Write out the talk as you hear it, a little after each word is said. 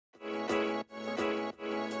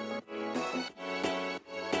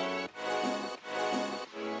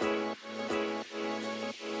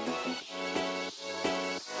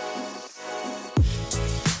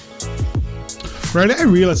Riley, I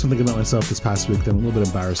realized something about myself this past week that I'm a little bit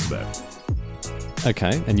embarrassed about.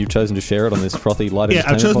 Okay, and you've chosen to share it on this frothy light Yeah,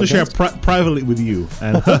 I've chosen podcast? to share it privately with you.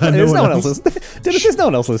 And There's no one else listening. Dennis, there's no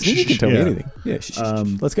one else listening. You can tell me Yeah. anything. Yeah,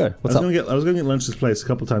 let's go. What's up? I was going to get lunch this place a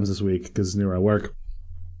couple times this week because it's near where I work.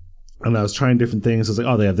 And I was trying different things. I was like,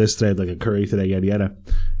 oh, they have this today, like a curry today, yada, yada.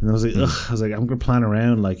 And I was like, I'm going to plan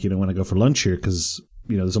around, like, when I go for lunch here because,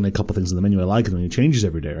 there's only a couple things on the menu I like and then it changes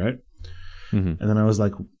every day, right? Mm-hmm. And then I was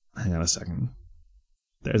like, hang on a second.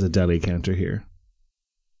 There's a deli counter here.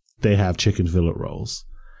 They have chicken fillet rolls.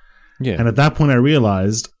 Yeah. And at that point I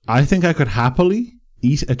realized I think I could happily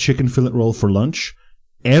eat a chicken fillet roll for lunch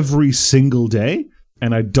every single day,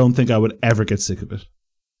 and I don't think I would ever get sick of it.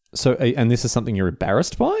 So, and this is something you're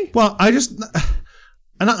embarrassed by? Well, I'm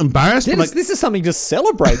not embarrassed, Dennis, but like, this is something to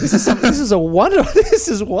celebrate. This is something. This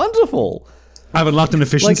is wonderful. I've unlocked an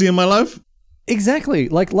efficiency in my life. Exactly.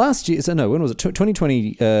 Like last year, when was it?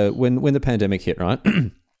 2020, when the pandemic hit, right?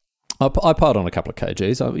 I piled on a couple of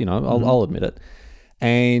kgs, I'll admit it.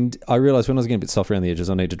 And I realized when I was getting a bit soft around the edges,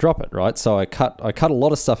 I need to drop it, right? So I cut a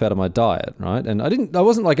lot of stuff out of my diet, right? And I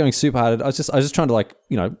wasn't like going super hard. I was just trying to, like,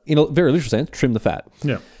 in a very literal sense, trim the fat.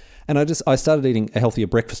 Yeah. And I started eating a healthier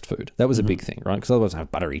breakfast food. That was a big thing, right? Because otherwise I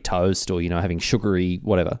have buttery toast or, having sugary,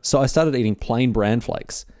 whatever. So I started eating plain bran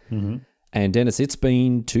flakes. Mm-hmm. And Dennis, it's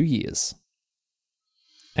been 2 years.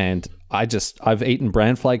 And I've eaten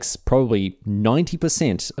bran flakes probably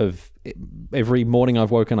 90% of every morning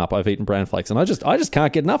I've woken up. I've eaten bran flakes, and I just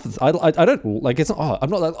can't get enough. I don't like it's. I'm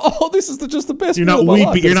not like, this is just the best. You're not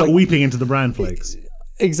weeping. You're not weeping into the bran flakes.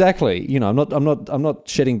 Exactly. I'm not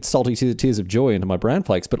shedding salty tears of joy into my bran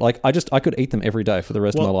flakes, but like I could eat them every day for the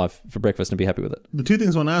rest of my life for breakfast and be happy with it. The two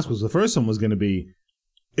things I want to ask was, the first one was going to be,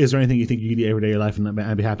 is there anything you think you could eat every day of your life and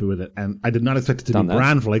I'd be happy with it? And I did not expect it to be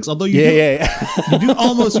bran flakes, although you do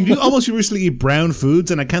almost recently eat brown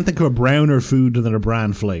foods, and I can't think of a browner food than a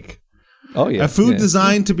bran flake. Oh yeah, a food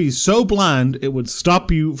designed to be so bland it would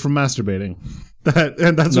stop you from masturbating. That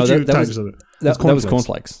was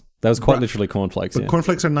cornflakes. That was quite literally cornflakes. But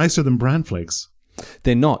cornflakes are nicer than bran flakes.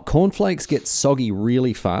 They're not. Cornflakes get soggy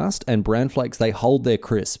really fast, and bran flakes, they hold their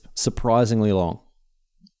crisp surprisingly long.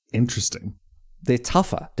 Interesting. They're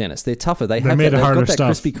tougher, Dennis. They're tougher. They've got that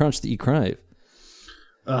crispy crunch that you crave.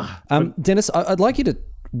 Dennis, I'd like you to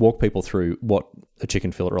walk people through what a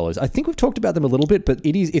chicken fillet roll is. I think we've talked about them a little bit, but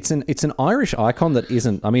it's an Irish icon that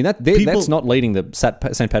isn't. I mean, that's not leading the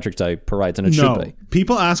St. Patrick's Day parades, and it should be.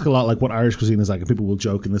 People ask a lot, like, what Irish cuisine is like, and people will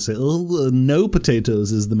joke and they say, no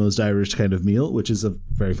potatoes is the most Irish kind of meal, which is a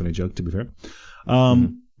very funny joke, to be fair.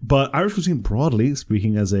 But Irish cuisine, broadly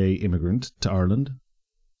speaking, as a immigrant to Ireland,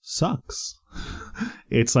 sucks.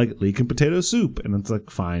 It's like leek and potato soup, and it's like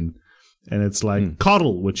fine. And it's like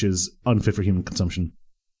coddle, which is unfit for human consumption,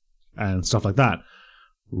 and stuff like that.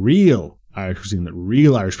 Real Irish cuisine that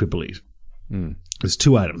real Irish people eat. There's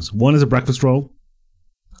two items. One is a breakfast roll,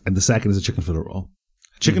 and the second is a chicken fillet roll.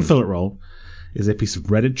 A chicken fillet roll is a piece of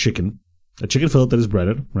breaded chicken, a chicken fillet that is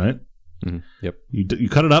breaded, right? Yep. You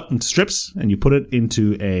cut it up into strips, and you put it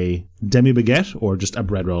into a demi-baguette, or just a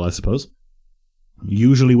bread roll, I suppose.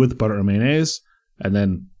 Usually with butter or mayonnaise, and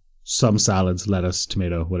then some salads, lettuce,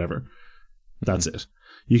 tomato, whatever. That's it.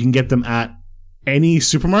 You can get them at any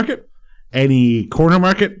supermarket, any corner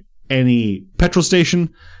market, any petrol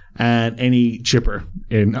station, and any chipper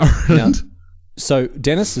in Ireland. So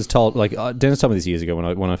Dennis told me this years ago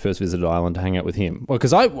when I first visited Ireland to hang out with him. Well,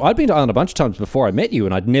 because I'd been to Ireland a bunch of times before I met you,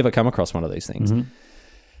 and I'd never come across one of these things.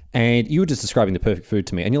 And you were just describing the perfect food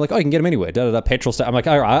to me. And you're like, you can get them anywhere. Petrol station. I'm like,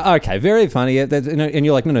 all right, okay, very funny. And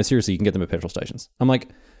you're like, no, seriously, you can get them at petrol stations. I'm like,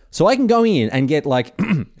 so I can go in and get like,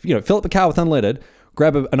 fill up the car with unleaded,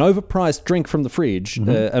 grab an overpriced drink from the fridge,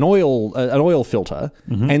 an oil filter,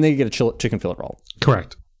 and then you get a chicken fillet roll.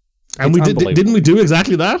 Correct. And didn't we do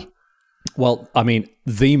exactly that? Well, I mean,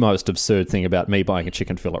 the most absurd thing about me buying a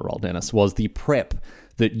chicken fillet roll, Dennis, was the prep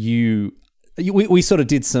that we sort of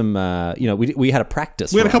did some, we had a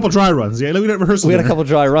practice. We had a couple dry runs. Yeah, we had rehearsal. We had a couple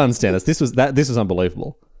dry runs, Dennis. This was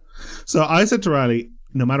unbelievable. So I said to Riley,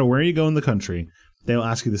 no matter where you go in the country, they'll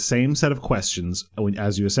ask you the same set of questions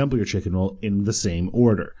as you assemble your chicken roll in the same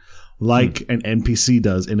order, like an NPC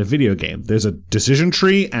does in a video game. There's a decision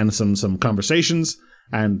tree and some conversations,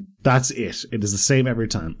 and that's it. It is the same every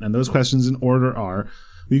time. And those questions in order are: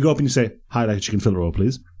 you go up and you say, "Hi, I'd like a chicken fillet roll,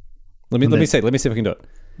 please." Let me see if I can do it.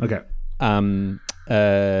 Okay.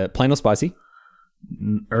 Plain or spicy?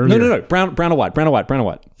 Earlier. No. Brown or white? Brown or white?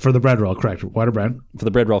 For the bread roll, correct. White or brown? For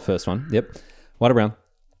the bread roll, first one. Yep. White or brown?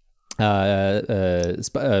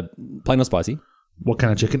 Plain or spicy? What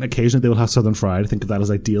kind of chicken? Occasionally they will have southern fried. Think of that as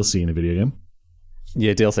like DLC in a video game.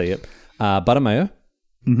 Yeah, DLC. Yep. Butter mayo?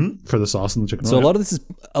 For the sauce and the chicken So roll.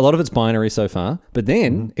 a lot of it's binary so far, but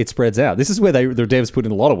then it spreads out. This is where the devs put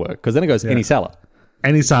in a lot of work, because then it goes any salad.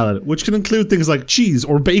 Any salad, which can include things like cheese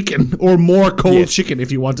or bacon or more cold chicken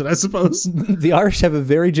if you want it, I suppose. The Irish have a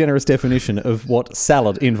very generous definition of what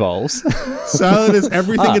salad involves. Salad is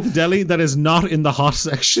everything at the deli that is not in the hot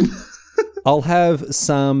section. I'll have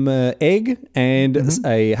some egg and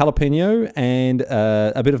a jalapeno and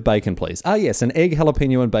a bit of bacon, please. Ah, yes, an egg,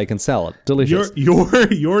 jalapeno, and bacon salad. Delicious.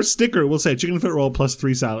 Your sticker will say chicken foot roll plus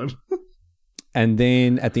 3 salad. And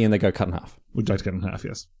then at the end, they go cut in half. Would you like to cut in half?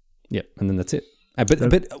 Yes. Yep, and then that's it.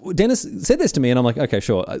 But Dennis said this to me, and I'm like, okay,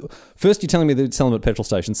 sure. First, you're telling me that sell them at petrol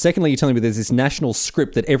stations. Secondly, you're telling me there's this national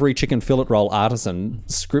script that every chicken fillet roll artisan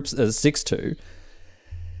sticks to.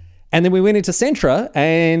 And then we went into Centra,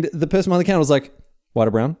 and the person behind the counter was like, white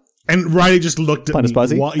or brown? And Riley just looked at me.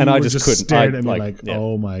 Spicy? And I just couldn't. Stared at me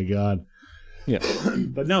oh my God. Yeah.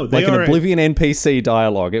 But no, they are an Oblivion NPC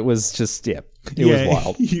dialogue. It was just, it was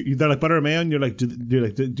wild. They're like, butter or mayo? And you're like, do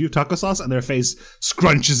you have taco sauce? And their face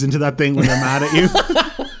scrunches into that thing when they're mad at you.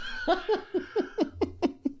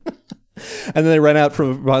 And then they ran out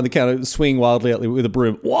from behind the counter, swinging wildly out with a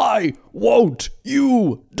broom. Why won't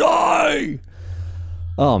you die?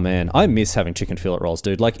 Oh, man. I miss having chicken fillet rolls,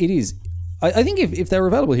 dude. Like, it is... I think if they were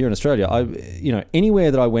available here in Australia,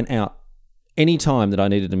 anywhere that I went out, any time that I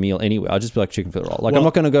needed a meal anywhere, I'd just be like chicken fillet roll. Like, I'm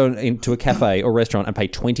not going to go into a cafe or restaurant and pay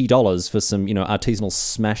 $20 for some, artisanal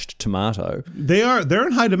smashed tomato. They're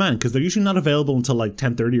in high demand because they're usually not available until like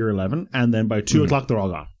 10:30 or 11, and then by 2 o'clock they're all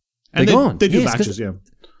gone. And they're gone. They do batches, yeah.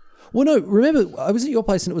 Well, no, remember, I was at your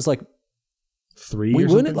place and it was like 3 we or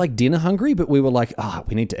weren't something? like dinner hungry, but we were like,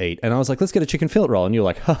 we need to eat. And I was like, let's get a chicken fillet roll. And you're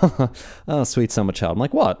like, oh, sweet summer child. I'm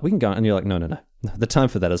like, what? We can go. And you're like, no. The time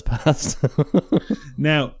for that has passed.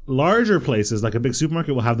 Now, larger places like a big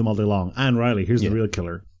supermarket will have them all day long. And Riley, here's the real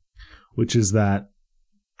killer, which is that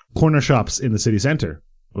corner shops in the city centre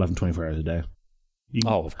will have them 24 hours a day.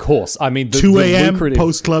 Of course. I mean, 2 a.m.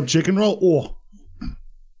 post-club chicken roll. Oh.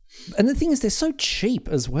 And the thing is, they're so cheap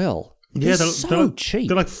as well. Yeah, they're cheap.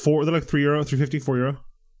 They're like €3, €3.50, €4.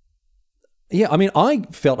 Yeah, I mean, I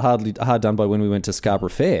felt hard done by when we went to Scarborough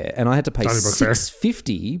Fair, and I had to pay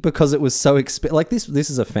 $6.50 because it was so expensive. Like this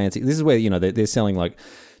is a fancy. This is where they're selling like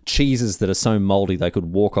cheeses that are so moldy they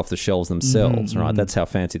could walk off the shelves themselves. Right, that's how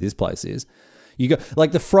fancy this place is. You go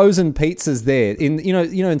like the frozen pizzas there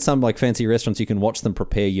in some like fancy restaurants you can watch them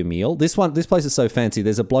prepare your meal. This place is so fancy.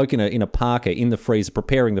 There's a bloke in a parka in the freezer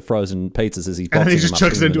preparing the frozen pizzas as he's boxing and he just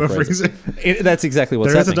chucks it into a freezer. That's exactly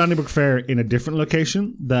what's happening. There is a Donnybrook Fair in a different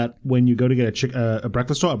location that when you go to get a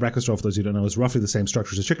breakfast roll, for those who don't know, is roughly the same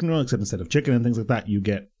structure as a chicken roll, except instead of chicken and things like that, you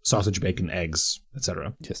get sausage, bacon, eggs,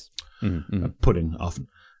 etc. Yes, pudding often.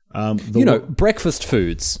 Breakfast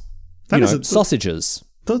foods. Sausages.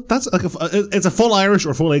 That's like it's a full Irish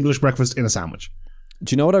or full English breakfast in a sandwich.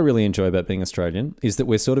 Do you know what I really enjoy about being Australian? Is that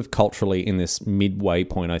we're sort of culturally in this midway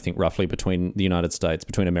point, I think, roughly between the United States,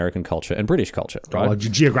 between American culture and British culture, right? Well,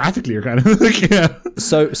 geographically, you're kind of like, yeah.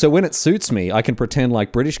 So when it suits me, I can pretend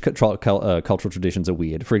like British cultural traditions are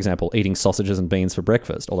weird. For example, eating sausages and beans for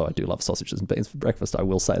breakfast. Although I do love sausages and beans for breakfast, I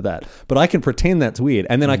will say that. But I can pretend that's weird,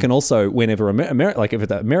 and then I can also, whenever if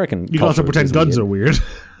the American, you can also pretend guns are weird.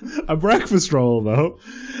 A breakfast roll, though.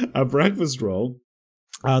 A breakfast roll.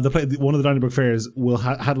 One of the Donnybrook Fairs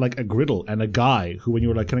had like a griddle and a guy who, when you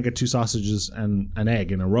were like, "Can I get 2 sausages and an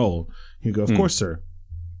egg in a roll?" He'd go, "Of course, sir,"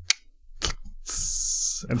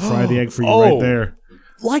 and fry the egg for you right there,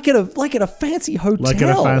 like at a fancy hotel. Like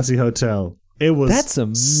at a fancy hotel. It was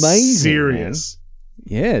amazing. Serious.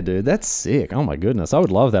 Man. Yeah, dude, that's sick. Oh my goodness, I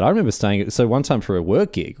would love that. I remember staying. So one time for a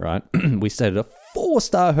work gig, right? We stayed at a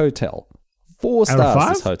 4-star hotel. 4 stars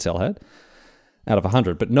this hotel had. Out of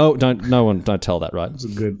 100, but don't tell that, right? It's a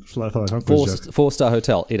good flat 4-star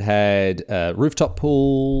hotel. It had a rooftop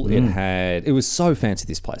pool. It was so fancy.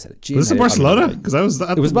 This place had a gym. Was this in Barcelona? Because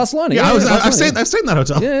it was Barcelona. Yeah, I've stayed in that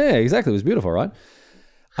hotel. Yeah, exactly. It was beautiful, right?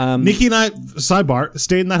 Nikki and I, sidebar,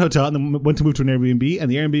 stayed in that hotel and then went to move to an Airbnb, and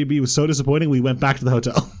the Airbnb was so disappointing we went back to the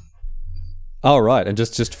hotel. Oh right, and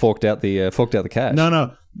just forked out the cash.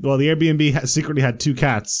 No. Well, the Airbnb secretly had 2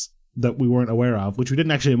 cats that we weren't aware of, which we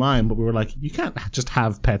didn't actually mind, but we were like, you can't just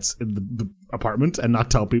have pets in the apartment and not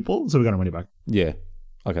tell people, so we got our money back. Yeah.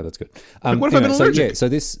 Okay, that's good. What if I've been allergic?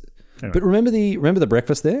 But remember the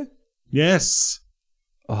breakfast there? Yes.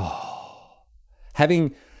 Oh.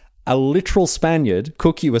 Having a literal Spaniard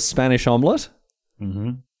cook you a Spanish omelette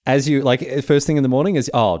as you, like, first thing in the morning is,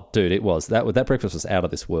 dude, it was, that breakfast was out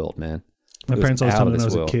of this world, man. My parents always told me when I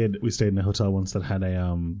was a kid, we stayed in a hotel once that had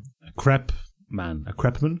a crepe man. A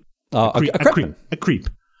crepe.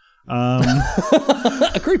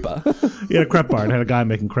 A creeper. He had a crepe bar and had a guy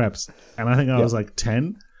making crepes. And I think I was like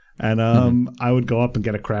 10. And I would go up and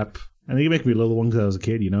get a crepe. And he'd make me a little one because I was a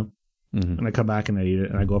kid, you know? And I come back and I eat it.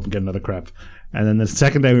 And I go up and get another crepe. And then the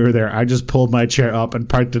second day we were there, I just pulled my chair up and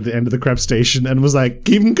parked at the end of the crepe station and was like,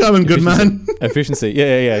 keep them coming, good man. Efficiency.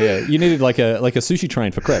 Yeah. You needed like a sushi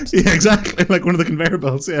train for crepes. Yeah, exactly. Like one of the conveyor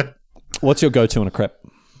belts, yeah. What's your go-to on a crepe?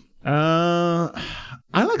 I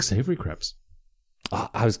like savory crepes.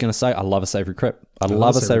 I was going to say, I love a savory crepe. I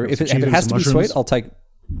love a savory. If it has to be sweet, I'll take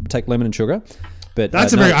lemon and sugar. But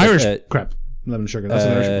that's a very Irish crepe. Lemon and sugar. That's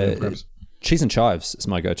an Irish crepes. Cheese and chives is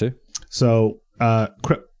my go-to. So,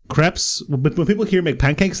 crepes. When people here make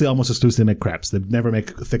pancakes, they almost exclusively make crepes. They never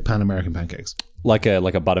make thick pan American pancakes. Like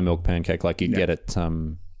a buttermilk pancake, like you get at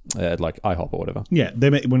like IHOP or whatever. Yeah, they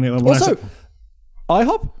make when also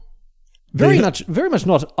IHOP. Very much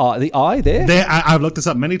not the I there. I've looked this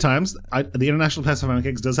up many times. The International Festival of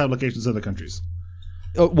Pancakes does have locations in other countries.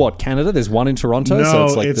 What, Canada? There's one in Toronto, no,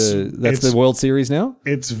 so it's like the World Series now.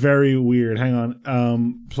 It's very weird. Hang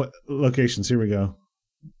on, locations. Here we go.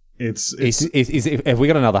 Have we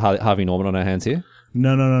got another Harvey Norman on our hands here?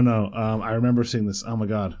 No. I remember seeing this. Oh my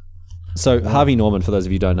god. So Harvey Norman, for those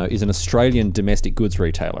of you who don't know, is an Australian domestic goods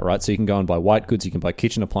retailer, right? So you can go and buy white goods, you can buy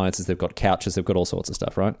kitchen appliances, they've got couches, they've got all sorts of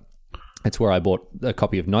stuff, right? It's where I bought a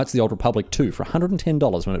copy of Knights of the Old Republic 2 for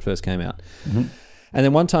 $110 when it first came out. Mm-hmm. And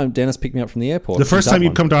then one time, Dennis picked me up from the airport. The first time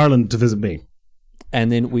you'd come to Ireland to visit me.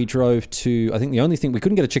 And then we drove to, I think the only thing, we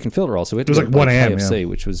couldn't get a chicken fillet roll, so we had to go to 1 a.m. KFC,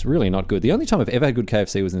 which was really not good. The only time I've ever had good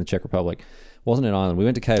KFC was in the Czech Republic. Wasn't in Ireland. We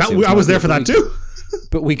went to KFC. I was there for that too.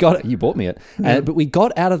 But we got, you bought me it. But we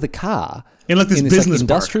got out of the car. In like this business like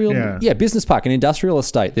industrial, park. Yeah, business park, an industrial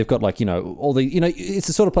estate. They've got like, all the, it's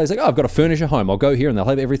the sort of place like, I've got to furnish a home. I'll go here and they'll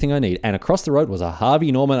have everything I need. And across the road was a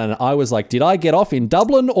Harvey Norman. And I was like, did I get off in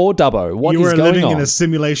Dublin or Dubbo? What is going on? You were living in a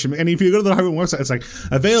simulation. And if you go to the Harvey Norman website, it's like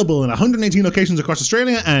available in 118 locations across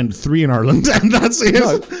Australia and 3 in Ireland. And that's it.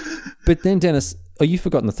 No, but then Dennis, you've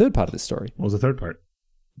forgotten the third part of this story. What was the third part?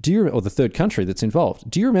 Or the third country that's involved.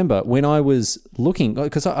 Do you remember when I was looking,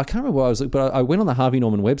 because I can't remember where I was looking, but I went on the Harvey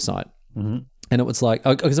Norman website, and it was like,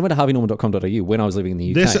 because I went to harveynorman.com.au when I was living in the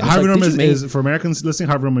UK. This Harvey Norman is, for Americans listening,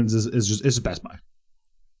 Harvey Norman is Best Buy.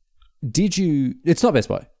 It's not Best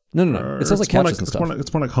Buy. No. It sells like couches and stuff.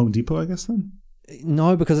 It's more like Home Depot, I guess, then?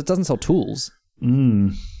 No, because it doesn't sell tools.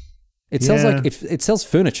 It sells like, it sells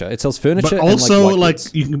furniture. It sells furniture. But also, and like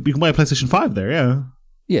you can buy a PlayStation 5 there, yeah.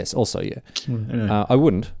 Yes, also, yeah. Anyway. I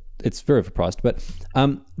wouldn't. It's very overpriced. But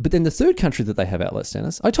then the third country that they have outlets,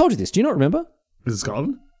 Dennis, I told you this. Do you not remember? Is it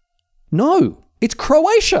Scotland? No. It's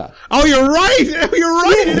Croatia. Oh, you're right. You're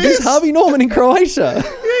right. Yeah, it is Harvey Norman in Croatia.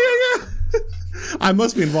 Yeah. I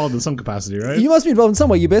must be involved in some capacity, right? You must be involved in some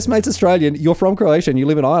way. Your best mate's Australian. You're from Croatia and you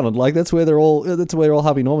live in Ireland. Like, that's where all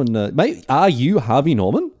Harvey Norman... mate, are you Harvey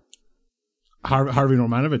Norman? Harvey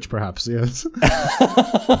Normanovic, perhaps, yes.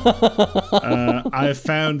 I have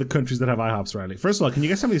found the countries that have IHOPs, Riley. First of all, can you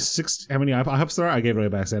guess how many IHOPs there are? I gave it away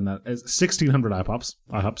by saying that. It's 1,600 IHOPs.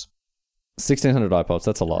 1,600 IHOPs,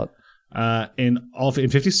 that's a lot. In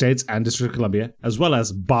 50 states and District of Columbia, as well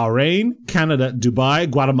as Bahrain, Canada,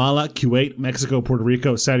 Dubai, Guatemala, Kuwait, Mexico, Puerto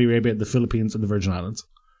Rico, Saudi Arabia, the Philippines, and the Virgin Islands.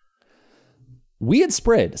 Weird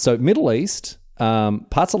spread. So Middle East...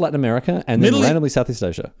 parts of Latin America and then randomly Southeast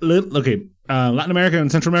Asia. Latin America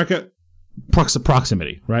and Central America,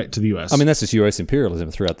 proximity, right, to the U.S. I mean, that's just U.S. imperialism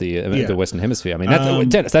throughout the Western Hemisphere. I mean,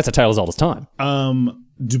 Dennis, that's a tale as old as time.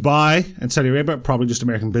 Dubai and Saudi Arabia, probably just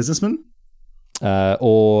American businessmen.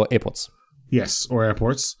 Or airports. Yes, or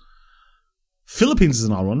airports. Philippines is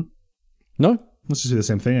an odd one. No. Let's just do the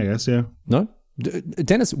same thing, I guess, yeah. No.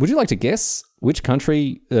 Dennis, would you like to guess which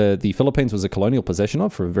country the Philippines was a colonial possession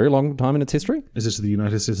of for a very long time in its history? Is this the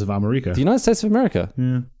United States of America? The United States of America.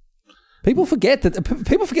 Yeah. People forget that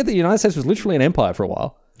the United States was literally an empire for a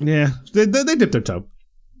while. Yeah, they dipped their toe.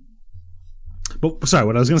 But sorry,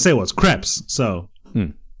 what I was going to say was crepes. So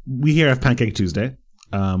we here have Pancake Tuesday,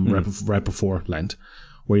 right before Lent,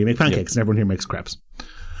 where you make pancakes, and everyone here makes crepes.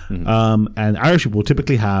 And Irish people will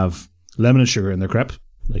typically have lemon and sugar in their crepe,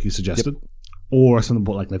 like you suggested. Yep. Or something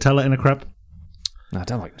like Nutella in a crepe. No, I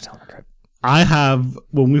don't like Nutella in a crepe. I have,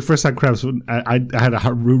 when we first had crepes, I had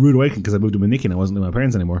a rude awakening because I moved in with Nikki and I wasn't with my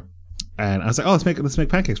parents anymore. And I was like, oh, let's make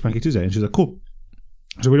pancakes, Pancake Tuesday. And she was like, cool.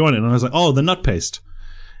 So what do you want? And I was like, oh, the nut paste.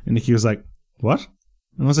 And Nikki was like, what?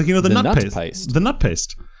 And I was like, the nut paste. The nut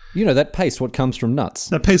paste. You know, that paste, what comes from nuts.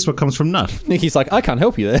 That paste, what comes from nut. Nikki's like, I can't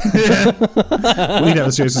help you there. We need to have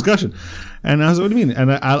a serious discussion. And I was like, what do you mean?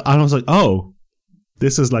 And I was like, oh,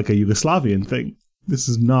 this is like a Yugoslavian thing. This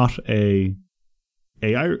is not a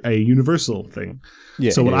a universal thing.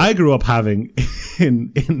 Yeah, So what I grew up having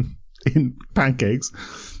in pancakes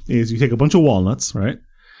is you take a bunch of walnuts, right?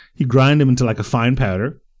 You grind them into like a fine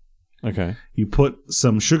powder. Okay. You put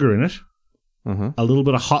some sugar in it, a little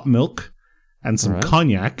bit of hot milk, and some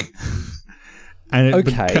cognac, and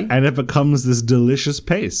it becomes this delicious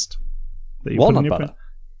paste. That you walnut butter.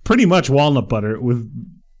 Pretty much walnut butter with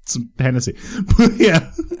some Hennessy.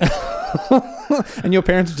 Yeah. And your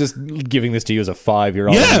parents are just giving this to you as a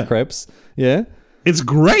 5-year-old in crepes? Yeah? It's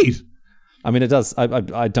great. I mean, it does.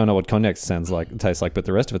 I don't know what cognac tastes like, but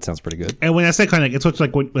the rest of it sounds pretty good. And when I say cognac, it's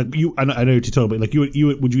like when you. I know what you're talking about. Like would you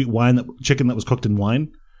eat chicken that was cooked in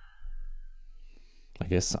wine? I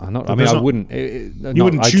guess I'm not. I mean, I wouldn't. You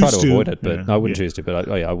wouldn't choose I try to to avoid it, but I wouldn't choose to. But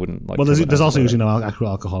I wouldn't. Like, well, there's also usually no actual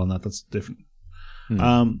alcohol in that. That's different.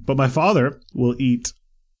 But my father will eat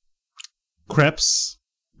crepes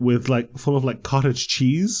with full of cottage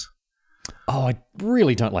cheese. Oh, I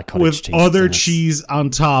really don't like cottage cheese. With other cheese on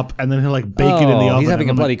top, and then he'll bake it in the oven. He's having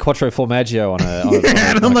a bloody Quattro Formaggio on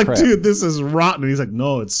a and I'm like, crepe. dude, this is rotten. And he's like,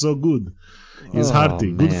 no, it's so good. It's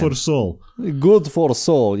hearty, good for the soul. Good for the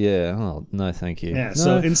soul, yeah. Oh, no, thank you. Yeah, no,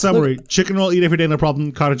 so in summary, chicken roll, eat every day, no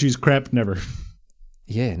problem. Cottage cheese, crepe, never.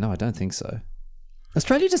 Yeah, no, I don't think so.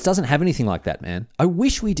 Australia just doesn't have anything like that, man. I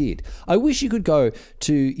wish we did. I wish you could go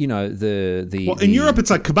to, the... Well, in Europe, it's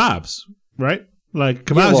like kebabs, right? Like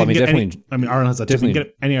kebabs, you can get any... Ireland has that too. You can get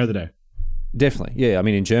it any other day. Definitely, yeah. I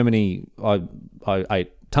mean, in Germany, I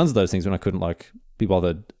ate tons of those things when I couldn't, be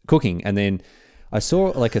bothered cooking. And then I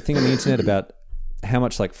saw, a thing on the internet about how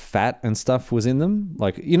much, fat and stuff was in them.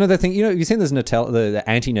 The thing... you've seen this Nutella, the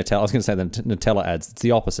anti-Nutella... I was going to say the Nutella ads. It's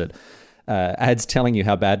the opposite. Ads telling you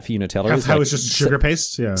how bad for you Nutella is. How it's just sugar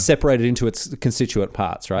paste? Yeah. Separated into its constituent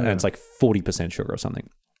parts, right? Yeah. And it's 40% sugar or something.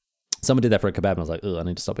 Someone did that for a kebab and I was like, ugh, I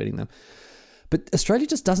need to stop eating them. But Australia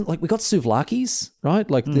just doesn't, we got souvlakis, right?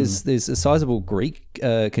 There's a sizable Greek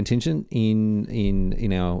contingent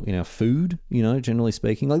in our food, generally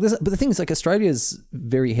speaking. But the thing is, Australia's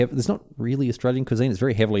very heavy. There's not really Australian cuisine. It's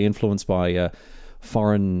very heavily influenced by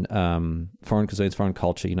foreign cuisines, foreign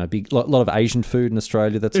culture. Big lot of Asian food in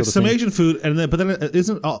Australia. That sort of thing. Some Asian food, but then it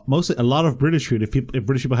isn't mostly a lot of British food. If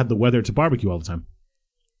British people had the weather to barbecue all the time.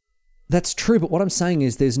 That's true, but what I'm saying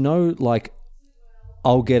is, there's no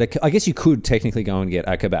I'll get I guess you could technically go and get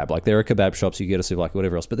a kebab. There are kebab shops, you get a souvlaki,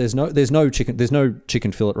 whatever else. But there's no chicken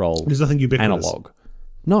fillet roll. There's nothing ubiquitous. Analog.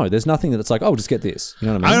 No, there's nothing that's just get this. You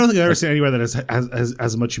know what I mean? I don't think I've ever seen anywhere that has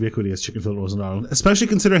as much ubiquity as chicken fillet rolls in Ireland, especially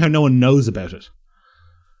considering how no one knows about it.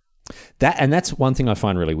 That's one thing I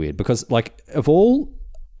find really weird, because of all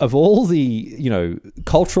the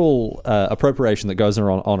cultural appropriation that goes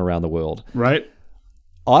on around the world, right?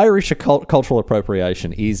 Irish cultural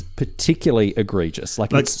appropriation is particularly egregious.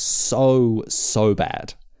 It's so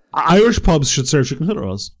bad. Irish pubs should serve chicken fillet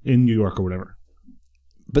rolls in New York or whatever.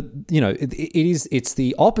 But it's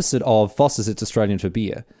the opposite of Foster's. It's Australian for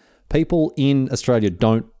beer. People in Australia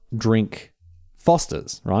don't drink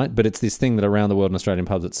Foster's, right? But it's this thing that around the world in Australian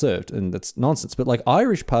pubs it's served, and that's nonsense. But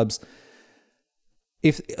Irish pubs,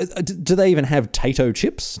 do they even have Tato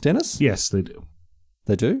chips, Dennis? Yes, they do.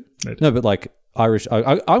 They do? They do. No, but Irish.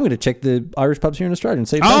 I'm going to check the Irish pubs here in Australia and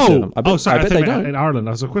see if they serve them. I bet they don't. In Ireland,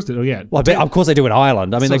 of course they do. Yeah. Well, of course they do in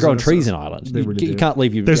Ireland. I mean, they're growing trees in Ireland. You can't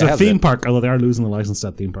leave your There's a theme park, although they are losing the license to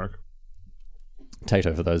that theme park.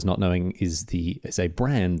 Tato, for those not knowing, is a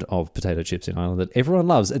brand of potato chips in Ireland that everyone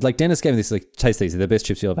loves. Dennis gave me this, taste these. They're the best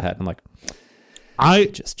chips you ever had. And I'm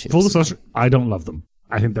like, just chips. Full disclosure, I don't love them.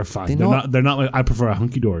 I think they're fine. They're not I prefer a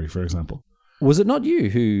hunky dory, for example. Was it not you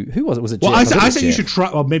who was it? Was it Jeff? Well, I said you should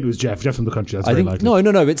try. Well, maybe it was Jeff from the country. That's very likely. No.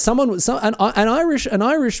 But an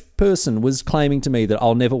Irish person was claiming to me that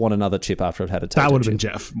I'll never want another chip after I've had a Tato. That would have been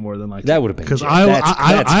Jeff more than likely. That would have been because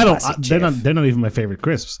they're not even my favorite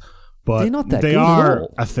crisps, but they're not that they good are at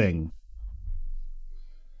all. A thing.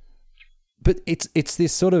 But it's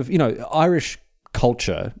this sort of Irish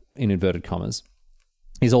culture in inverted commas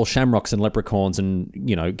is all shamrocks and leprechauns and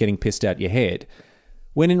getting pissed out your head.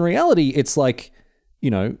 When in reality, it's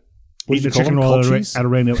eating a chicken roll at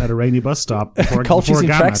a rainy bus stop before cultures in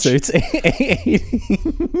tracksuits.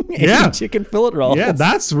 Eating chicken fillet rolls. Yeah,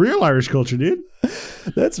 that's real Irish culture, dude.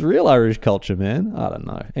 That's real Irish culture, man. I don't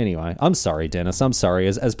know. Anyway, I'm sorry, Dennis. I'm sorry.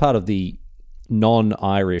 As part of the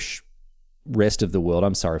non-Irish rest of the world,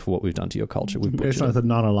 I'm sorry for what we've done to your culture. It's not the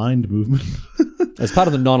non-aligned movement. As part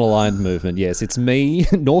of the non-aligned movement, yes. It's me,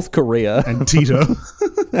 North Korea. And Tito.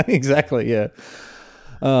 Exactly, yeah.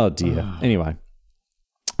 Oh, dear. Anyway,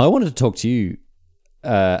 I wanted to talk to you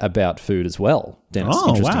about food as well, Dennis.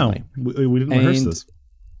 Oh, wow. We didn't rehearse this.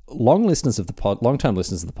 Long-term listeners of the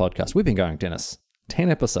podcast, we've been going, Dennis,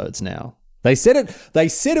 10 episodes now They said it. They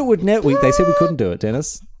said it would never. They said we couldn't do it,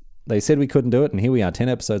 Dennis. They said we couldn't do it, and here we are, 10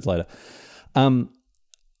 episodes later.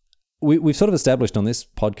 We've sort of established on this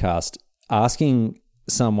podcast asking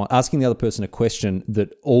the other person a question that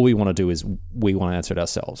all we want to do is we want to answer it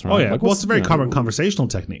ourselves. Right? Oh yeah, well, it's a very common conversational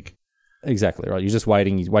technique. Exactly right. You're just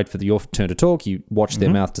waiting. You wait for your turn to talk. You watch their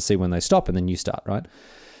mouth to see when they stop, and then you start. Right.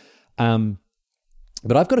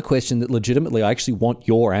 But I've got a question that legitimately I actually want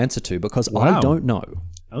your answer to because I don't know.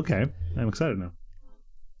 Okay, I'm excited now.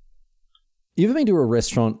 You ever been to a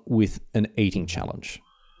restaurant with an eating challenge?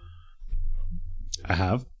 I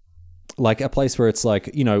have. Like a place where it's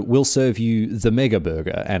like, we'll serve you the mega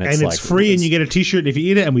burger and it's free and you get a t-shirt if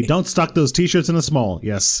you eat it and we don't stock those t-shirts in a small.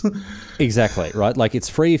 Yes. Exactly, right? Like it's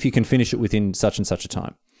free if you can finish it within such and such a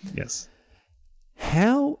time. Yes.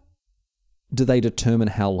 How do they determine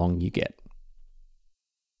how long you get?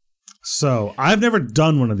 So I've never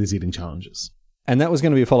done one of these eating challenges. And that was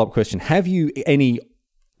going to be a follow-up question. Have you any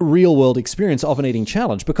real-world experience of an eating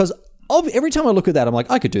challenge? Because every time I look at that, I'm like,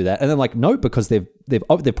 I could do that. And then like, no, because they've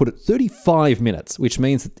put it 35 minutes, which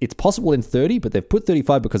means it's possible in 30, but they've put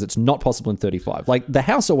 35 because it's not possible in 35. Like the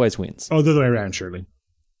house always wins. Oh, the other way around, Shirley.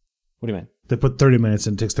 What do you mean? They put 30 minutes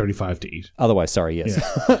and it takes 35 to eat. Other way, sorry, yes.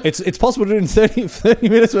 Yeah. It's possible to do it in 30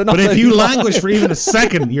 minutes, but not 35. But if you languish for even a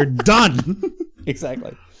second, you're done.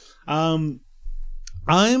 Exactly. I'm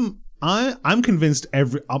convinced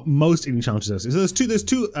most eating challenges. So there's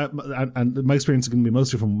two, and my experience is going to be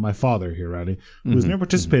mostly from my father here, Rowdy, who has never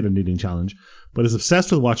participated in an eating challenge, but is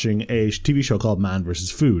obsessed with watching a TV show called Man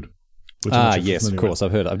vs. Food. Yes, of course,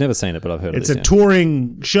 I've heard it. I've never seen it, but I've heard it's of it. It's a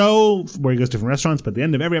touring show where he goes to different restaurants, but at the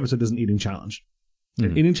end of every episode there's an eating challenge.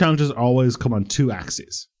 Eating challenges always come on two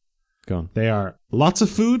axes. Go on. They are lots of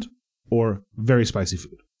food or very spicy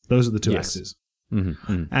food. Those are the two axes.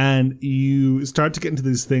 And you start to get into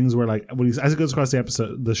these things where, like, as it goes across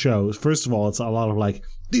the show, first of all, it's a lot of like,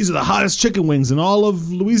 these are the hottest chicken wings in all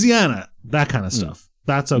of Louisiana, that kind of stuff.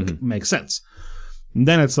 That's okay, makes sense. And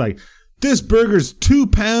then it's like, this burger's 2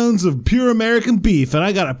 pounds of pure American beef, and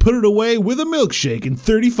I gotta put it away with a milkshake in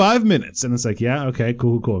 35 minutes. And it's like, yeah, okay,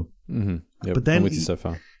 cool. Yep, but then I'm with you so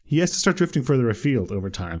far. He has to start drifting further afield over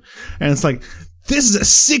time, and it's like, this is a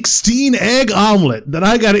 16-egg omelet that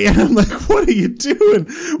I got to eat. I'm like, what are you doing?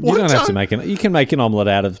 You don't have to make you can make an omelet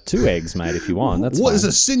out of 2 eggs, mate, if you want. That's what fine. is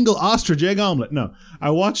a single ostrich egg omelet? No, I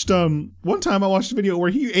watched one time I watched a video where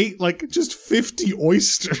he ate like just 50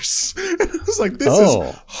 oysters. And I was like, this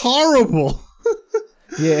is horrible.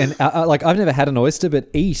 Yeah, and I've never had an oyster, but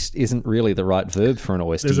eat isn't really the right verb for an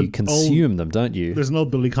oyster. You consume them, don't you? There's an old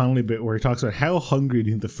Billy Connolly bit where he talks about how hungry do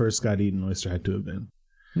you think the first guy to eat an oyster had to have been?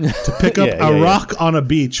 To pick up a rock on a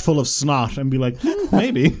beach full of snot and be like,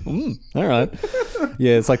 maybe. All right.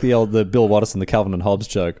 Yeah, it's like the Bill Watterson, the Calvin and Hobbes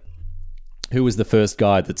joke. Who was the first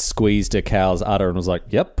guy that squeezed a cow's udder and was like,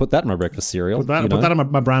 yep, put that in my breakfast cereal. Put that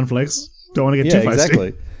on my bran flakes. Don't want to get too feisty.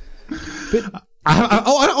 Exactly. But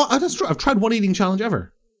I've tried one eating challenge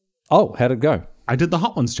ever. Oh, how'd it go? I did the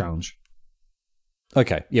Hot Ones challenge.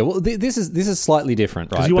 Okay. Yeah, well, this is slightly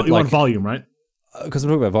different, right? Because you want volume, right? Because I'm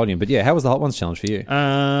talking about volume, but yeah, how was the Hot Ones challenge for you?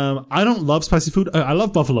 I don't love spicy food. I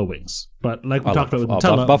love buffalo wings, but like we talked about with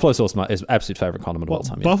Nutella, buffalo sauce is absolute favorite condiment of all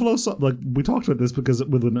time. Buffalo sauce, like we talked about this because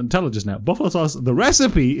with Nutella just now, buffalo sauce. The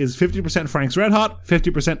recipe is 50% Frank's Red Hot,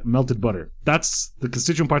 50% melted butter. That's the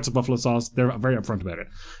constituent parts of buffalo sauce. They're very upfront about it.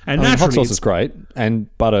 And naturally, hot sauce is great, and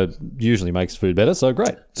butter usually makes food better. So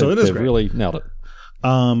great. They've really nailed it.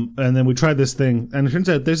 And then we tried this thing, and it turns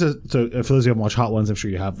out for those who haven't watched Hot Ones, I'm sure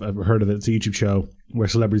you have heard of it. It's a YouTube show where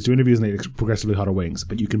celebrities do interviews and they eat progressively hotter wings.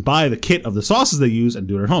 But you can buy the kit of the sauces they use and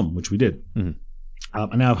do it at home, which we did. And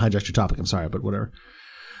now I've hijacked your topic. I'm sorry, but whatever.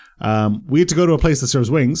 We had to go to a place that serves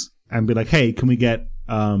wings and be like, hey, can we get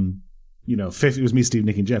 50? It was me, Steve,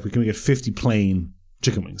 Nick, and Jeff. Can we get 50 plain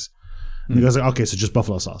chicken wings? And the guy's like, okay, so just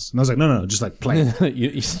buffalo sauce. And I was like, no, just like plain.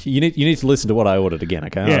 you need to listen to what I ordered again,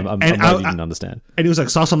 okay? Yeah, I didn't understand. And he was like,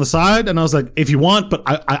 sauce on the side? And I was like, if you want, but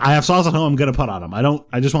I have sauce at home, I'm going to put on them.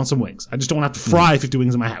 I just want some wings. I just don't want to have to fry 50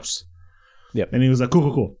 wings in my house. Yep. And he was like,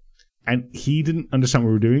 cool. And he didn't understand what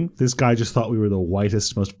we were doing. This guy just thought we were the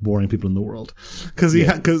whitest, most boring people in the world. Because he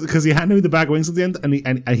handed me the bag of wings at the end,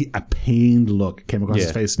 and a pained look came across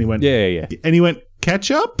his face, and he went, yeah. And he went,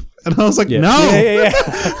 ketchup? And I was like, no. Yeah.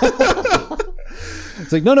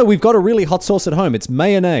 It's like, no, we've got a really hot sauce at home. It's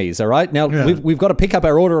mayonnaise, all right? Now, we've got to pick up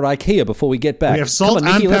our order at IKEA before we get back. We have salt Come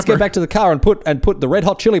on, Nikki, and let's pepper. get back to the car and put the red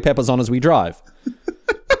hot chili peppers on as we drive.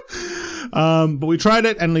 But we tried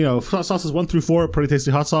it, and sauces 1 through 4, pretty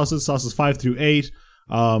tasty hot sauces. Sauces 5 through 8,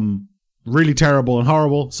 really terrible and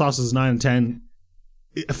horrible. Sauces 9 and 10,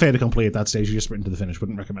 a fait accompli at that stage. You just sprint to the finish.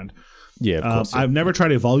 Wouldn't recommend. Yeah, of course. I've never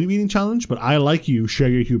tried a volume eating challenge, but I, like you, share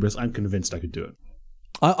your hubris. I'm convinced I could do it.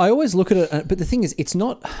 I always look at it, but the thing is, it's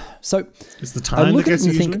not. So it's the time that gets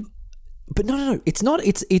you usually. But no, it's not.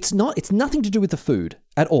 It's not. It's nothing to do with the food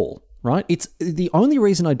at all, right? It's the only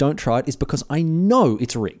reason I don't try it is because I know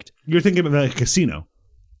it's rigged. You're thinking about like a casino.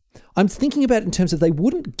 I'm thinking about it in terms of they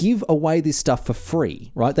wouldn't give away this stuff for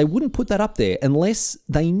free, right? They wouldn't put that up there unless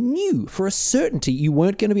they knew for a certainty you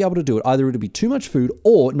weren't going to be able to do it. Either it would be too much food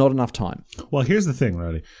or not enough time. Well, here's the thing,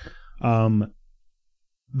 Riley.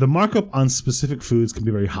 The markup on specific foods can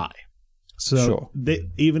be very high. So Sure.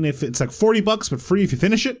 Even if it's like $40 but free if you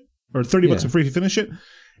finish it, or $30 but free if you finish it,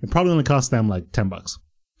 it probably only costs them like $10.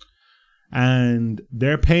 And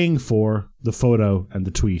they're paying for the photo and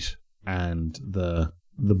the tweet and the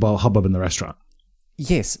hubbub in the restaurant.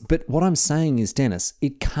 Yes, but what I'm saying is, Dennis,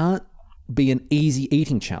 it can't be an easy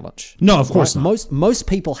eating challenge. No, of course not. Most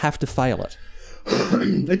people have to fail it.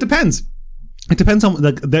 It depends. It depends on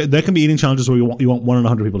there can be eating challenges where you want 1 in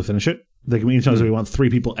 100 people to finish it. There can be eating challenges where you want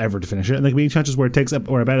 3 people ever to finish it, and there can be eating challenges where it takes up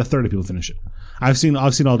or about a third of people to finish it. I've seen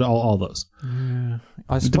all those.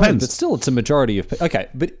 I suppose, it depends. But still, it's a majority of people. Okay,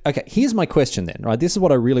 here's my question then, right? This is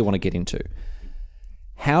what I really want to get into.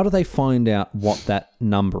 How do they find out what that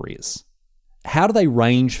number is? How do they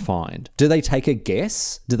range find? Do they take a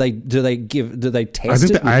guess? Do they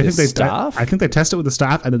test it with the staff? I think they test it with the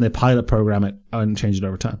staff, and then they pilot program it and change it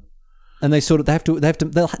over time. And they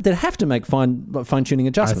have to make fine tuning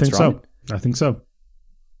adjustments. I think so.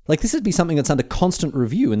 Like this would be something that's under constant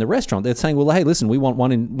review in the restaurant. They're saying, well, hey, listen, we want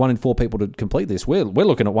one in 4 people to complete this. We're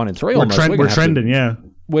looking at 1 in 3 almost. We're trending, yeah.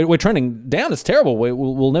 We're trending down. It's terrible.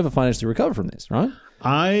 We'll never financially recover from this, right?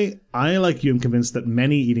 I like you am convinced that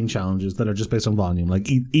many eating challenges that are just based on volume, like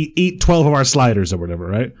eat 12 of our sliders or whatever,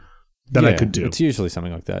 right? That I could do. It's usually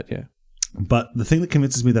something like that, yeah. But the thing that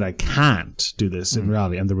convinces me that I can't do this in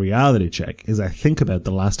reality, and the reality check, is I think about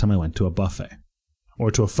the last time I went to a buffet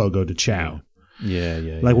or to a Fogo de Chao.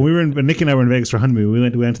 Yeah. Like when Nick and I were in Vegas for honeymoon, we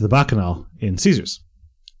went to the Bacchanal in Caesars,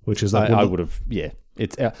 which is like I would have, yeah.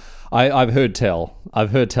 It's I've heard tell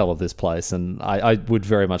of this place, and I would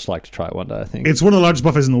very much like to try it one day. I think it's one of the largest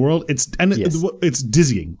buffets in the world. It's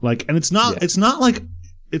dizzying, like, and it's not like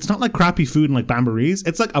crappy food and like Bambarees.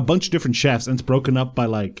 It's like a bunch of different chefs, and it's broken up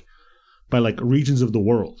by regions of the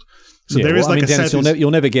world. So there is Dennis,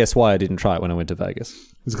 you'll never guess why I didn't try it when I went to Vegas.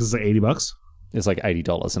 It's because it's like $80. It's like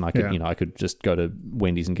 $80, and I could I could just go to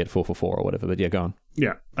Wendy's and get 4 for $4 or whatever. But yeah, go on.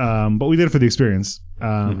 Yeah, but we did it for the experience.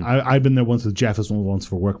 I've been there once with Jeff as well, once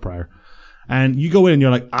for work prior. And you go in and you're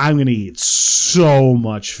like, I'm going to eat so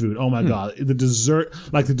much food. Oh my God. The dessert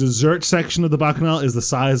section of the Bacchanal is the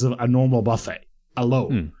size of a normal buffet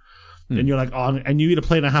alone. And you're like, oh, and you eat a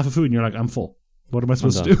plate and a half of food and you're like, I'm full. What am I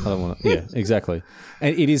supposed to do? I don't want to. Yeah, exactly.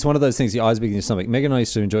 And it is one of those things, your eyes begin to stomach. Megan and I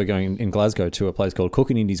used to enjoy going in Glasgow to a place called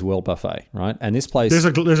Cooking Indies World Buffet, right? And this place... There's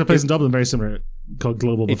a place in Dublin very similar called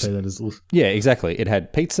Global Buffet that is... Yeah, exactly. It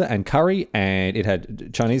had pizza and curry, and it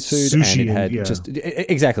had Chinese food, sushi, and it had just...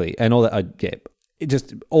 Exactly. And all that...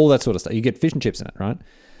 just all that sort of stuff. You get fish and chips in it, right?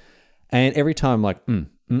 And every time, like,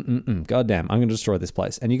 goddamn, I'm going to destroy this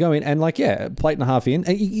place. And you go in, and like, a plate and a half in,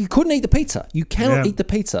 and you couldn't eat the pizza. You cannot eat the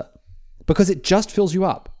pizza. Because it just fills you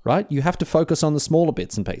up, right? You have to focus on the smaller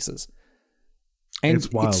bits and pieces. And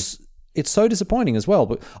it's wild. It's so disappointing as well.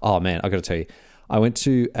 But oh man, I got to tell you, I went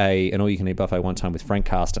to an all-you-can-eat buffet one time with Frank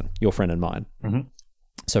Karsten, your friend and mine. Mm-hmm.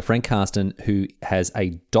 So Frank Karsten, who has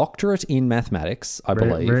a doctorate in mathematics, I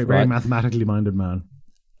believe, very mathematically minded man.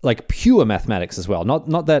 Like pure mathematics as well,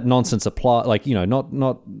 not that nonsense apply. Like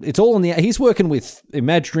not. It's all in the. He's working with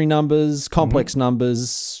imaginary numbers, complex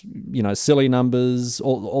numbers, silly numbers,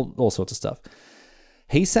 all sorts of stuff.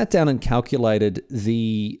 He sat down and calculated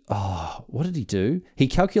what did he do? He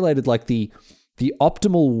calculated like the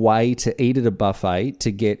optimal way to eat at a buffet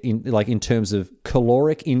to get in terms of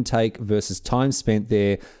caloric intake versus time spent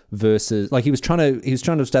there versus like he was trying to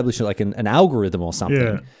establish like an algorithm or something.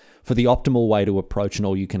 Yeah. For the optimal way to approach an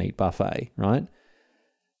all-you-can-eat buffet, right?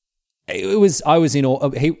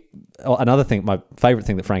 Another thing, my favorite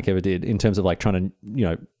thing that Frank ever did in terms of like trying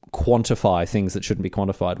to, quantify things that shouldn't be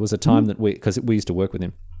quantified was a time that because we used to work with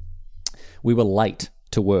him, we were late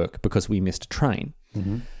to work because we missed a train.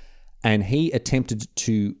 Mm-hmm. And he attempted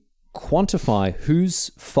to quantify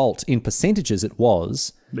whose fault in percentages it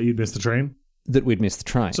was that you'd missed the train. That we'd missed the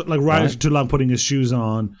train. So like Ryder took too long putting his shoes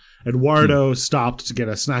on, Eduardo stopped to get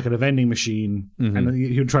a snack at a vending machine, and then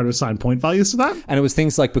he would try to assign point values to that. And it was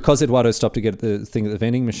things like, because Eduardo stopped to get the thing at the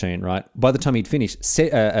vending machine, right? By the time he'd finished,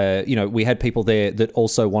 we had people there that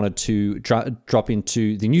also wanted to drop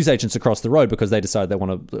into the newsagents across the road because they decided they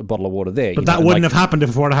want a bottle of water there. But that wouldn't have happened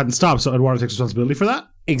if Eduardo hadn't stopped, so Eduardo takes responsibility for that?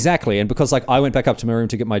 Exactly. And because I went back up to my room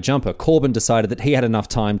to get my jumper, Corbin decided that he had enough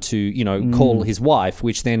time to, call his wife,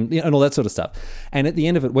 which then, and all that sort of stuff. And at the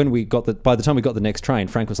end of it, by the time we got the next train,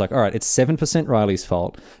 Frank was like, all right, it's 7% Riley's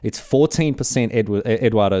fault. It's 14%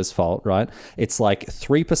 Eduardo's fault, right? It's like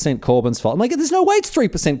 3% Corbin's fault. I'm like, there's no way it's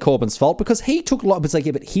 3% Corbin's fault because he took a lot. It's like,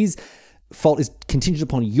 yeah, but his fault is contingent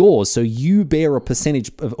upon yours, so you bear a percentage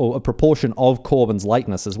or a proportion of Corbin's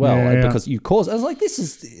lateness as well, because you caused. I was like, this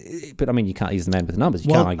is, but I mean, you can't use the man with the numbers.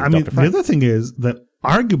 You can't argue with Dr. Frank. The other thing is that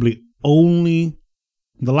arguably only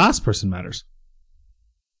the last person matters,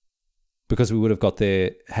 because we would have got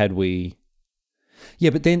there had we.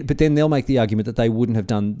 Yeah, but then they'll make the argument that they wouldn't have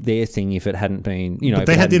done their thing if it hadn't been, But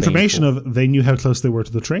they had the information of they knew how close they were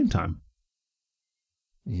to the train time.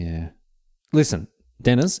 Yeah. Listen,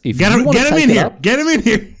 Dennis, if get you want to take get him in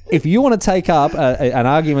here. If you want to take up an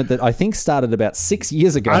argument that I think started about 6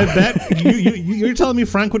 years ago, I bet you're telling me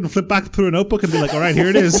Frank wouldn't flip back through a notebook and be like, "All right, here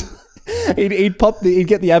it is." he'd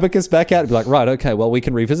get the abacus back out and be like, "Right, okay, well, we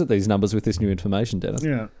can revisit these numbers with this new information, Dennis."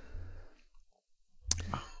 Yeah.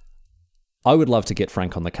 I would love to get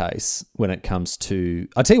Frank on the case when it comes to...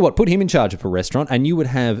 I tell you what, put him in charge of a restaurant and you would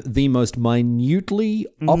have the most minutely...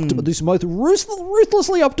 This most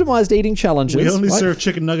ruthlessly optimized eating challenges. We only serve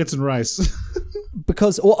chicken nuggets and rice.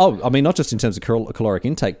 Because... I mean, not just in terms of caloric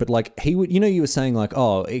intake, but like he would... You were saying like,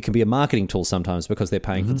 it can be a marketing tool sometimes because they're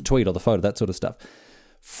paying for the tweet or the photo, that sort of stuff.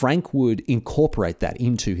 Frank would incorporate that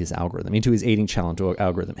into his algorithm, into his eating challenge or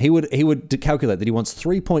algorithm. He would calculate that he wants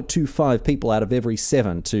 3.25 people out of every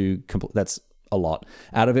 7 to complete. That's a lot.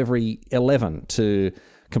 Out of every 11 to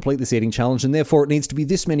complete this eating challenge, and therefore it needs to be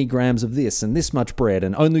this many grams of this and this much bread,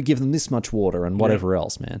 and only give them this much water and whatever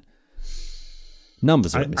else, man.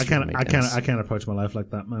 Numbers. I can't approach my life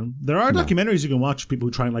like that, man. There are documentaries you can watch, people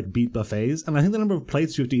who try and like beat buffets, and I think the number of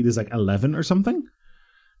plates you have to eat is like 11 or something.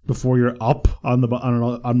 Before you're up on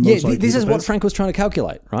most this is what Frank was trying to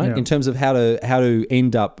calculate, right? Yeah. In terms of how to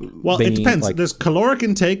end up. Well, it depends. Like, there's caloric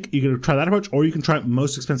intake. You can try that approach, or you can try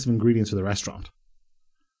most expensive ingredients for the restaurant.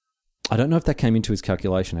 I don't know if that came into his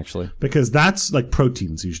calculation actually, because that's like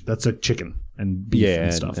proteins. That's like chicken and beef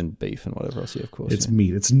and stuff, and beef and whatever else. Yeah, of course, it's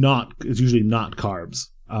meat. It's not. It's usually not carbs,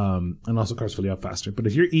 and also carbs fill you up faster. But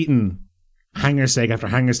if you're eating hanger steak after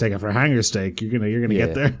hanger steak after hanger steak, you're gonna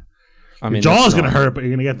get there. I mean, your jaw's going to hurt, but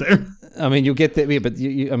you're going to get there. I mean, you'll get there, but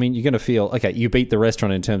you're going to feel, okay, you beat the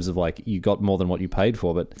restaurant in terms of like you got more than what you paid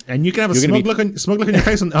for, but... And you can have a smug look on your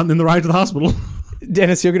face in the ride to the hospital.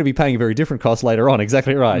 Dennis, you're going to be paying a very different cost later on.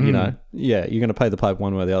 Exactly right, Yeah, you're going to pay the pipe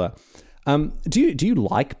one way or the other. Do you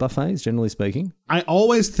like buffets, generally speaking? I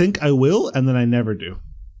always think I will, and then I never do.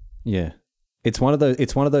 Yeah. It's one of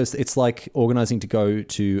those, it's like organizing to go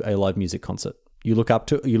to a live music concert. You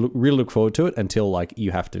really look forward to it until like you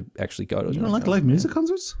have to actually go to it. You don't like live music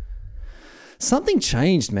concerts? Something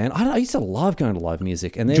changed, man. I used to love going to live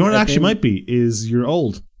music, and then Jordan actually might be you're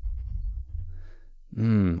old. I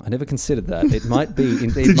never considered that. It might be.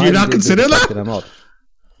 Did you not consider that? I'm old.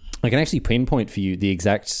 I can actually pinpoint for you the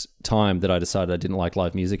exact time that I decided I didn't like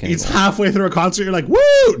live music anymore. It's halfway through a concert. You're like,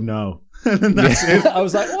 "Woo!" No, and then that's it. I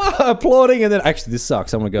was like, "Wow!" Applauding, and then actually this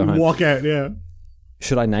sucks. I'm gonna go home. Walk out. Yeah.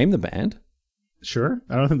 Should I name the band? Sure.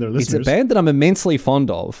 I don't think they're listeners. It's a band that I'm immensely fond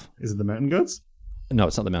of. Is it the Mountain Goats? No,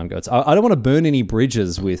 it's not the Mountain Goats. I don't want to burn any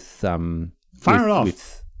bridges with... Fire it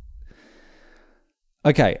off.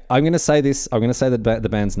 Okay, I'm going to say this. I'm going to say the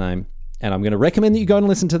band's name, and I'm going to recommend that you go and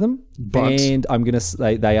listen to them. But... And I'm going to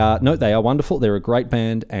say they are wonderful. They're a great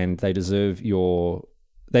band, and they deserve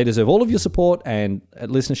all of your support and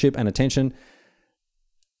listenership and attention,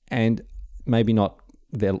 and maybe not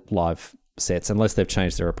their live sets unless they've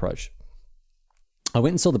changed their approach. I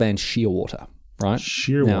went and saw the band Shearwater, right?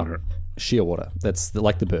 Shearwater. That's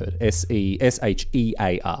like the bird.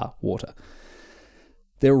 Shear, water.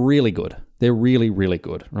 They're really good. They're really, really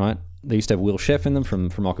good, right? They used to have Will Sheff in them from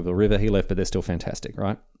Ockerville River. He left, but they're still fantastic,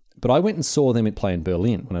 right? But I went and saw them play in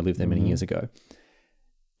Berlin when I lived there many years ago.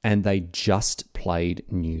 And they just played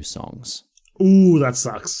new songs. Ooh, that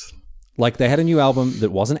sucks. Like they had a new album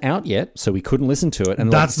that wasn't out yet, so we couldn't listen to it.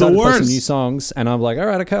 And that's the worst. Play some new songs, and I'm like, all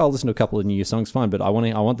right, okay, I'll listen to a couple of new songs, fine. But I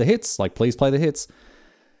want the hits. Like, please play the hits.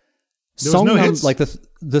 There was no hits. Like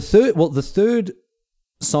the third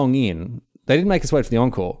song in, they didn't make us wait for the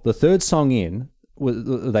encore. The third song in,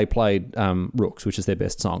 they played Rooks, which is their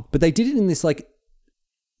best song, but they did it in this like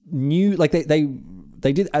new, like they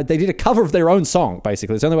They did a cover of their own song,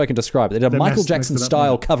 basically. It's the only way I can describe it. They did a Michael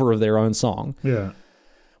Jackson-style cover of their own song. Yeah.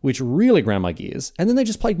 Which really ground my gears. And then they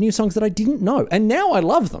just played new songs that I didn't know. And now I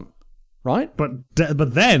love them, right? But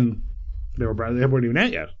then they weren't even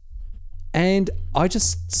out yet. And I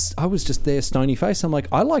was just there stony face. I'm like,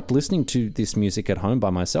 I liked listening to this music at home by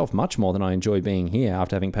myself much more than I enjoy being here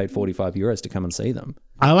after having paid €45 to come and see them.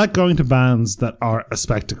 I like going to bands that are a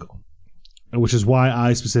spectacle. Which is why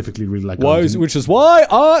I specifically really like why, Dennis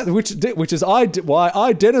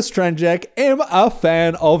Tranjak, am a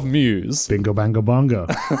fan of Muse. Bingo, bango, bongo.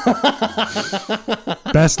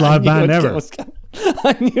 Best live band ever.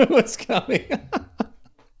 I knew it was coming.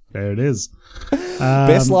 There it is.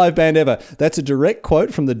 Best live band ever. That's a direct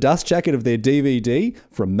quote from the dust jacket of their DVD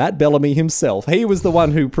from Matt Bellamy himself. He was the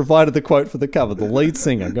one who provided the quote for the cover, the lead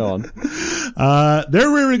singer. Go on. They're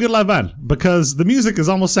a really, really good live band because the music is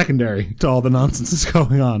almost secondary to all the nonsense that's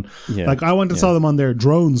going on. Yeah. Like, I went and saw them on their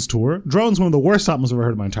Drones tour. Drones, one of the worst albums I've ever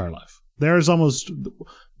heard in my entire life. There's almost...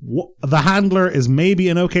 The Handler is maybe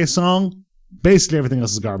an okay song. Basically, everything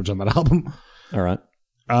else is garbage on that album. All right.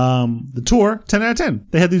 The tour, 10 out of 10.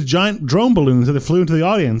 They had these giant drone balloons that they flew into the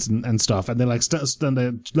audience and stuff, and they like then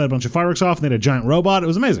they let a bunch of fireworks off, and they had a giant robot. It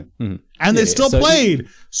was amazing. Mm-hmm. And they still played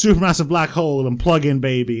Supermassive Black Hole and Plug-In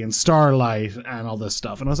Baby and Starlight and all this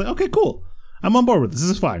stuff. And I was like, okay, cool. I'm on board with this.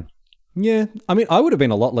 This is fine. Yeah. I mean, I would have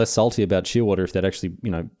been a lot less salty about Shearwater if they'd actually,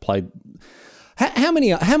 played... How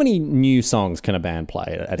many new songs can a band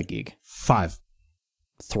play at a gig? 5.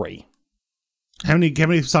 3. How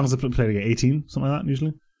many songs have they played? 18? Something like that,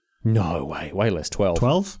 usually? No, way less. 12.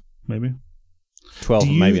 12? Maybe? 12,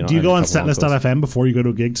 maybe not. Do you go on setlist.fm before you go to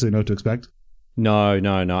a gig so you know what to expect? No.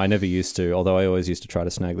 I never used to, although I always used to try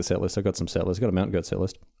to snag the setlist. I got some setlists. I got a Mountain Goat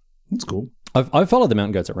setlist. That's cool. I've followed the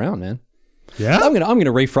Mountain Goats around, man. Yeah? I'm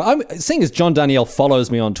gonna rephrase. Seeing as John Danielle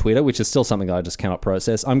follows me on Twitter, which is still something I just cannot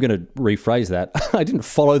process, I'm gonna rephrase that. I didn't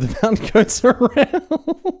follow the Mountain Goats around.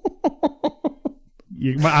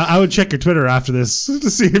 I would check your Twitter after this to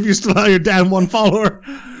see if you still have your down one follower.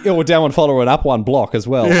 Yeah, or down one follower and up one block as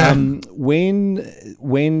well. Yeah. When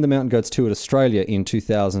the Mountain Goats toured Australia in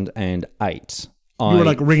 2008, you were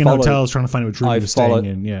like ringing hotels trying to find out which room you were staying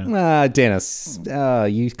in. Yeah. Dennis,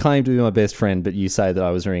 you claim to be my best friend, but you say that I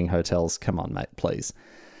was ringing hotels. Come on, mate, please.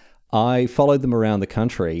 I followed them around the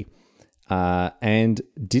country and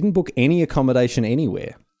didn't book any accommodation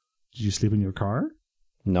anywhere. Did you sleep in your car?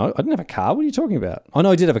 No, I didn't have a car. What are you talking about? Oh,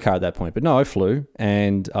 no, I did have a car at that point, but no, I flew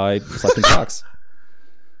and I slept in parks.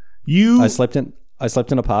 I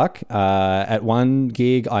slept in a park. At one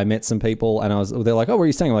gig, I met some people and they're like, oh, where are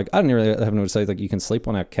you staying? I'm like, I didn't really have anyone to say, like, you can sleep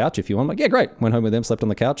on our couch if you want. I'm like, yeah, great. Went home with them, slept on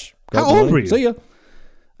the couch. How old were you? See ya.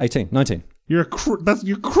 18, 19. You're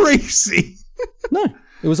crazy. No.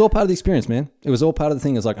 It was all part of the experience, man. It was all part of the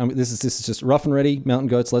thing. It's like, this is just rough and ready, Mountain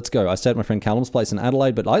Goats, let's go. I stayed at my friend Callum's place in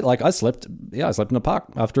Adelaide, but I slept in a park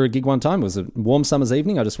after a gig one time. It was a warm summer's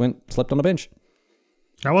evening. I just slept on a bench.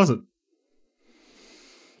 How was it?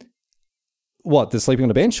 What, the sleeping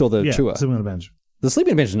on a bench or the tour? Sleeping on a bench. The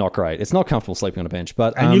sleeping on a bench is not great. It's not comfortable sleeping on a bench,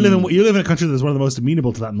 but and you live in a country that's one of the most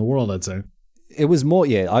amenable to that in the world, I'd say. It was more,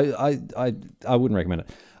 yeah. I wouldn't recommend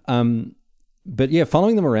it. But yeah,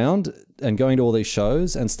 following them around and going to all these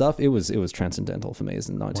shows and stuff, it was transcendental for me as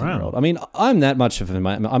a 19-year-old. Wow. I mean, I'm that much of a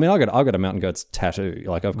man. I mean, I got a Mountain Goats tattoo.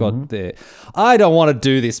 Like, I've got I don't want to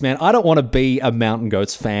do this, man. I don't want to be a Mountain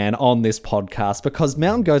Goats fan on this podcast because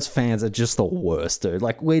Mountain Goats fans are just the worst, dude.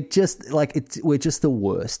 Like, we're just the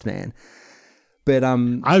worst, man. But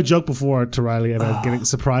I've joked before to Riley about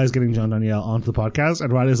getting John Danielle onto the podcast,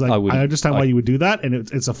 and Riley's like, I understand why you would do that, and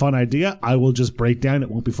it's a fun idea. I will just break down. It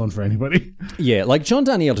won't be fun for anybody. Yeah, like John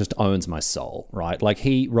Danielle just owns my soul, right? Like,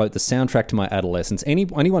 he wrote the soundtrack to my adolescence.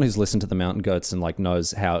 Anyone who's listened to the Mountain Goats and like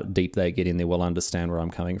knows how deep they get in there will understand where I'm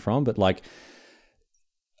coming from. But like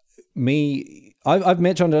me, I've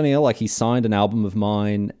met John Danielle. Like, he signed an album of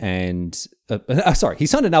mine, and he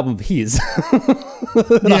signed an album of his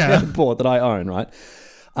that I had bought that I own, right?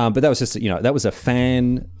 But that was just that was a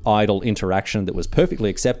fan idol interaction that was perfectly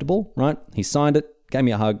acceptable, right? He signed it, gave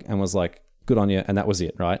me a hug, and was like, "Good on you," and that was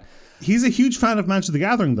it, right? He's a huge fan of Magic the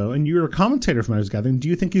Gathering, though, and you're a commentator for Magic the Gathering. Do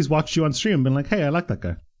you think he's watched you on stream and been like, "Hey, I like that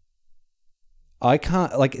guy"? I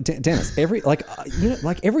can't, like, Dennis, every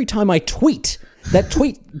time I tweet, that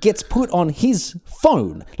tweet gets put on his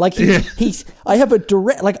phone. Like, I have a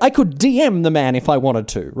direct, like, I could DM the man if I wanted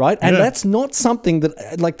to, right? And that's not something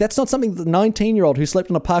that, that's not something that the 19-year-old who slept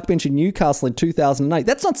on a park bench in Newcastle in 2008,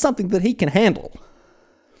 that's not something that he can handle.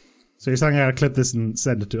 So you're saying I gotta clip this and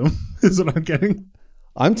send it to him, is what I'm getting?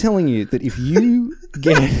 I'm telling you that if you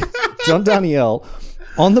get John Danielle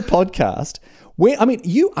on the podcast, I mean,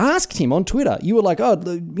 you asked him on Twitter. You were like, "Oh,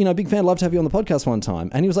 big fan, love to have you on the podcast one time."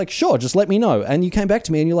 And he was like, "Sure, just let me know." And you came back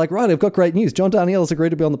to me and you're like, "Right, I've got great news. John Darnielle has agreed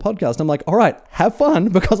to be on the podcast." I'm like, "All right, have fun,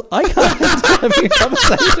 because I can't have a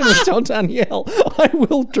conversation with John Darnielle.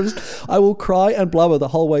 I will cry and blubber the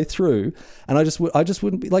whole way through, and I just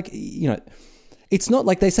wouldn't be like, It's not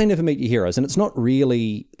like they say never meet your heroes, and it's not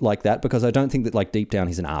really like that, because I don't think that like deep down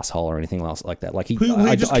he's an asshole or anything else like that. Like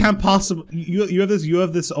can't possibly. You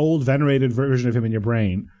have this old venerated version of him in your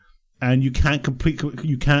brain, and you can't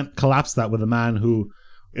collapse that with a man who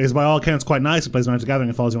is by all accounts quite nice, who plays Magic the Gathering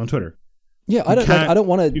and follows you on Twitter. Yeah, I don't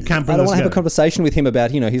want to have a conversation with him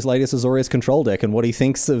about his latest Azorius control deck and what he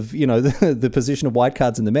thinks of the position of white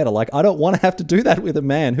cards in the meta. Like, I don't want to have to do that with a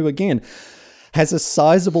man who, again, has a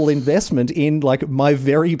sizable investment in like my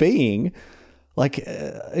very being. Like,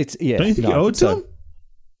 it's yeah. Don't you think you owe it to him?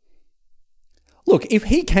 Look, if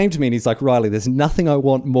he came to me and he's like, "Riley, there's nothing I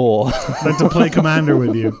want more than to play Commander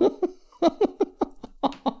with you,"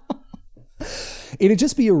 it'd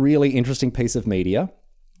just be a really interesting piece of media.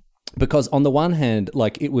 Because on the one hand,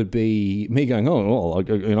 like, it would be me going, "Oh,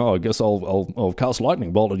 well, I guess I'll cast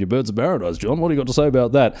Lightning Bolt on your Birds of Paradise, John. What do you got to say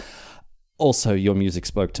about that?" Also, your music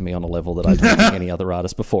spoke to me on a level that I don't think any other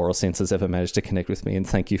artist before or since has ever managed to connect with me. And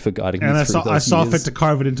thank you for guiding me through those years. And I saw fit to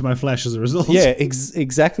carve it into my flesh as a result. Yeah,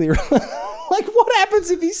 exactly right. Like, what happens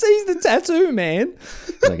if he sees the tattoo, man?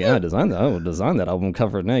 He's like, "Yeah, I designed that. I will design that album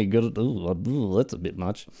cover. Now you got it. Ooh, that's a bit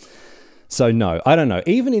much." So no, I don't know.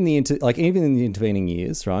 Even in the intervening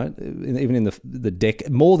years, right? Even in the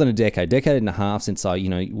more than a decade and a half since I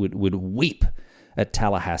would weep at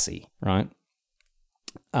Tallahassee, right?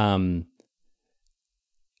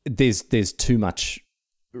 There's too much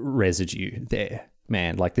residue there,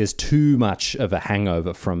 man. Like, there's too much of a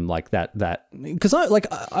hangover from like that because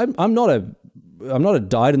I'm not a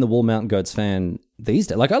dyed in the wool Mountain Goats fan these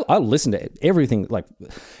days. Like, I listen to everything, like,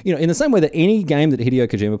 in the same way that any game that Hideo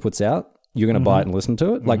Kojima puts out, you're going to buy it and listen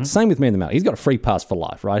to it. Like, same with Me in the Mountain. He's got a free pass for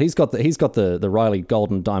life, right? He's got the Riley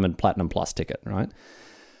Golden Diamond Platinum Plus ticket, right?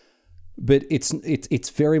 But it's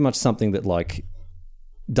very much something that like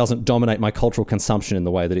doesn't dominate my cultural consumption in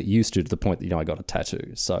the way that it used to the point that I got a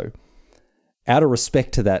tattoo. So out of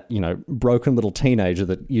respect to that, broken little teenager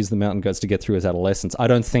that used the Mountain Goats to get through his adolescence, I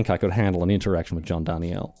don't think I could handle an interaction with John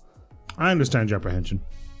Darnielle. I understand your apprehension.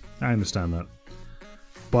 I understand that.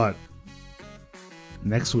 But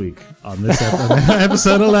next week on this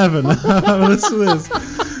episode 11, listen to this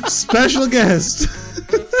special guest.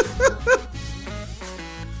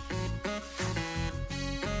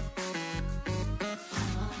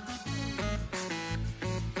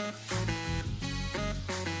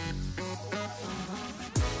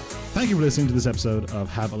 Thank you for listening to this episode of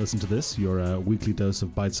Have a Listen to This, your weekly dose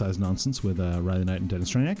of bite-sized nonsense with Riley Knight and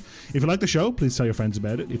Dennis Straniak. If you like the show, please tell your friends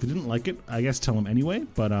about it. If you didn't like it, I guess tell them anyway,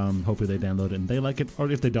 but hopefully they download it and they like it. Or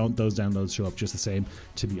if they don't, those downloads show up just the same,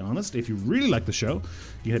 to be honest. If you really like the show,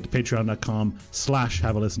 you head to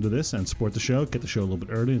patreon.com/Have a Listen to This and support the show, get the show a little bit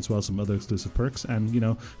early, as well as some other exclusive perks, and,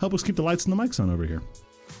 help us keep the lights and the mics on over here.